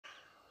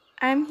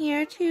I'm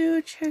here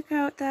to check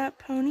out that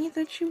pony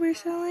that you were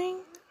selling,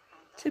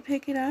 to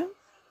pick it up.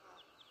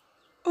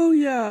 Oh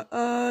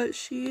yeah,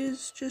 she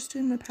is just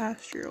in the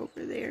pasture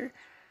over there.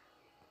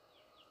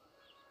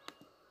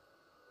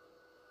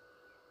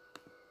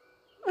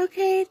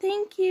 Okay,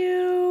 thank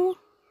you.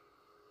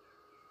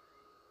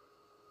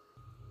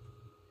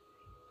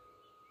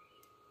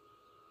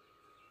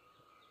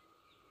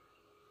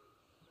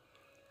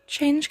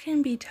 Change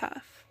can be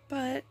tough,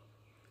 but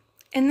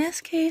in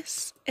this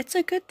case, it's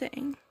a good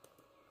thing.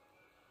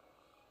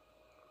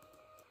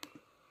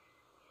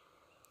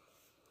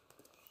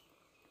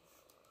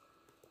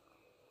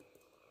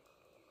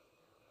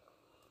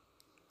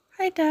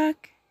 Hi,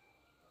 Duck.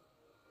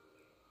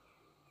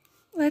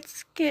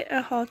 Let's get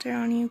a halter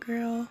on you,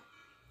 girl.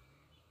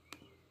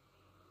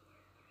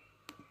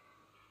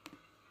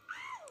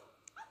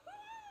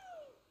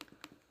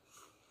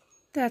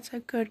 That's a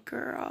good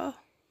girl.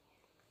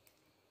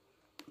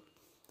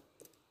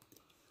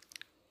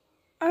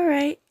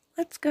 Alright,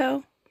 let's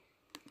go.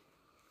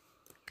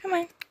 Come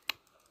on.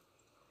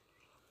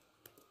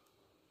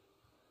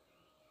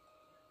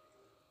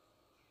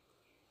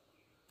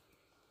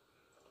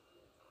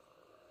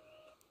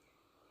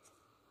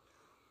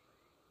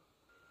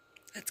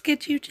 Let's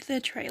get you to the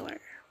trailer.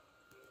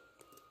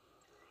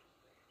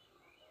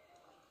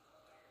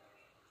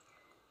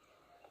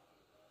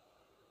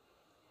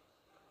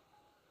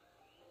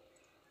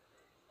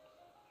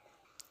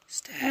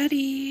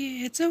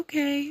 Steady, it's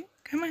okay.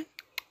 Come on.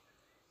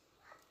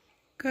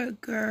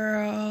 Good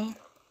girl.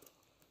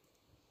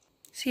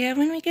 See you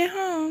when we get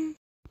home.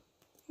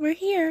 We're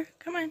here.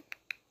 Come on.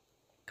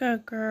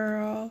 Good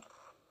girl.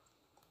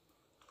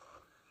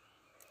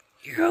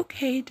 You're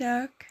okay,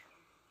 Duck.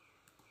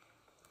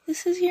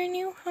 This is your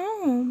new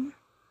home.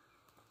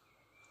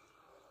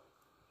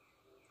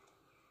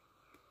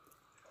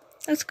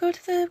 Let's go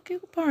to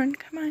the barn.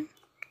 Come on.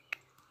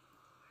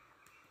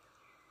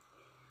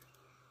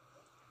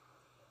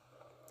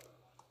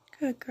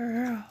 Good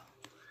girl.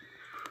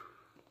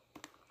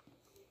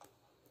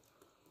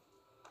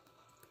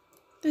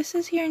 This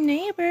is your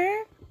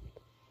neighbor.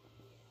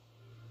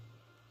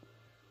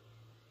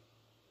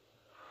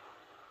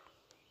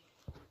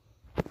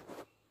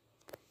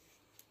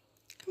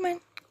 Come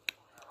on.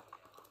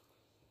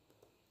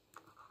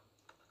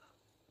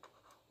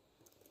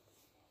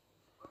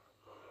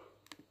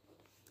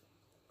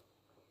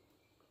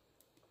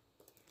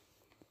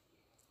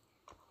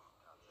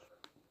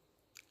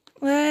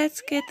 Let's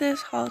get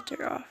this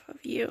halter off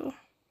of you.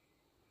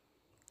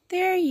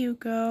 There you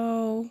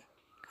go.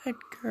 Good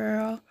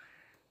girl.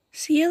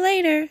 See you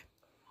later.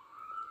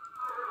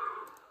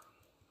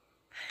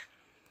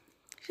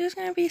 She's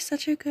gonna be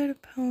such a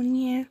good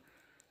pony.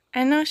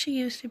 I know she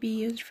used to be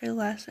used for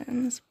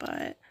lessons,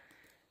 but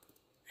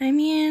I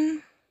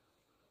mean,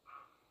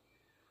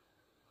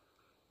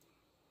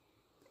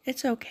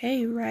 it's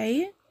okay,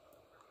 right?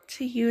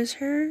 To use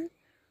her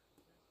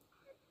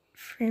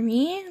for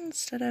me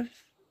instead of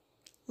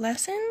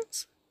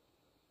lessons?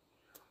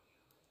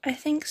 I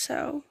think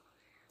so.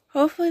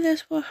 Hopefully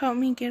this will help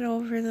me get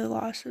over the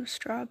loss of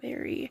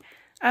Strawberry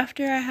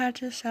after I had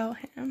to sell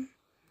him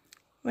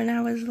when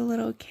I was a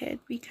little kid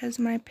because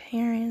my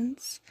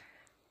parents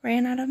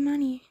ran out of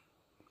money.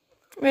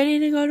 Ready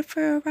to go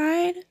for a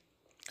ride?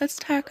 Let's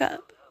tack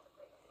up.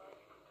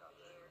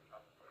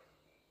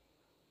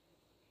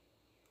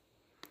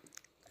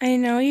 I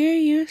know you're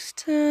used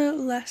to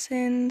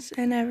lessons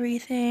and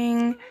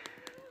everything,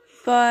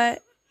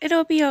 but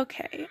it'll be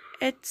okay.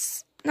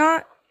 It's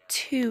not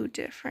too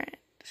different,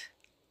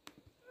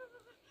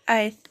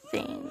 I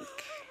think.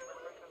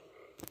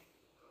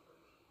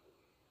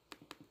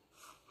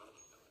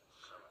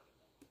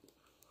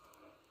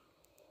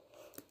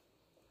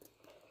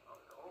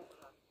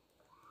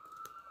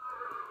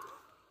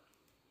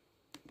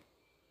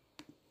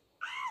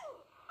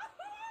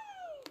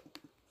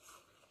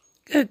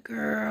 Good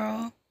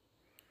girl.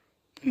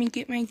 Let me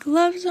get my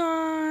gloves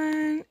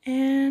on,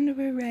 and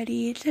we're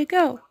ready to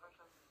go.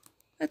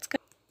 Let's go.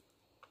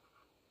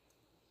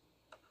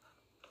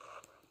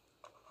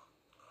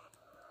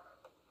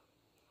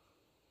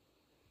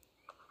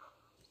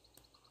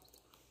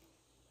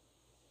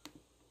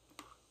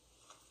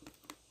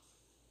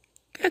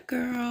 Good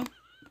girl.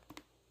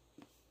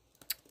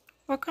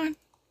 Walk on.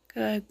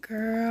 Good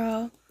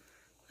girl.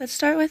 Let's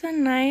start with a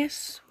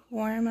nice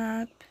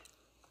warm-up.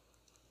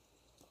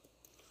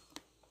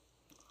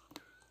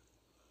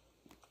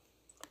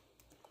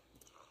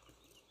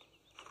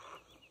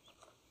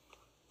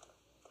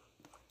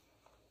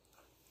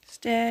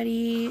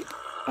 Steady.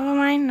 Oh,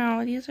 I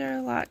know. These are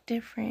a lot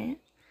different.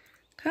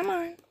 Come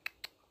on.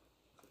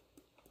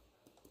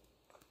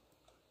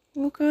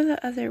 We'll go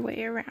the other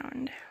way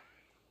around.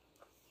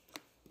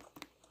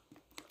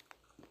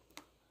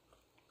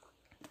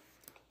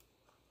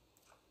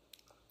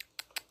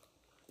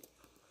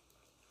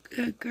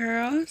 Good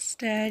girl.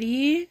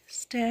 Steady.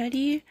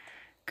 Steady.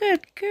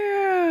 Good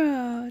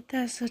girl.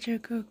 That's such a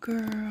good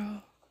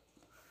girl.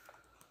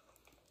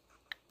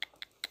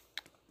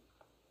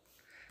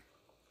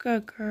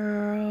 Good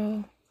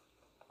girl.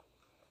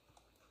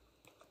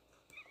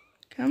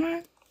 Come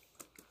on.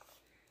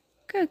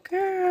 Good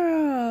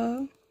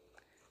girl.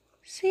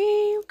 See,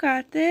 you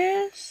got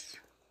this.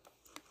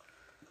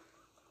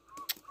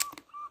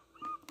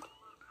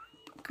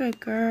 Good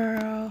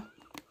girl.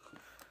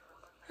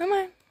 Come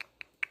on.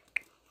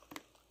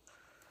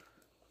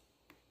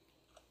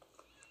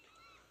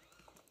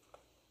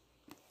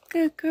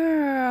 Good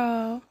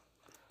girl.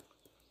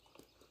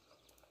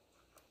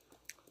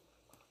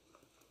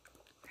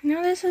 I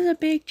know this is a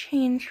big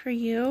change for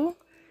you,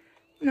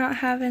 not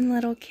having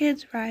little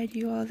kids ride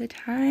you all the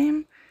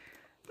time,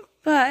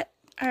 but,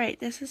 alright,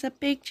 this is a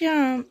big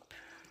jump.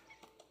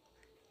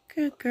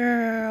 Good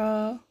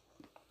girl.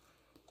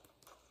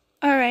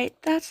 Alright,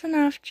 that's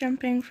enough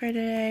jumping for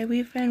today.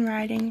 We've been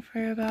riding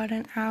for about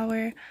an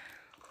hour.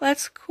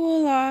 Let's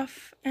cool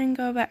off and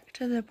go back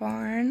to the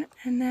barn,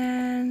 and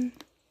then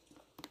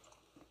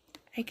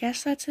I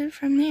guess that's it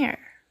from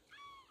there.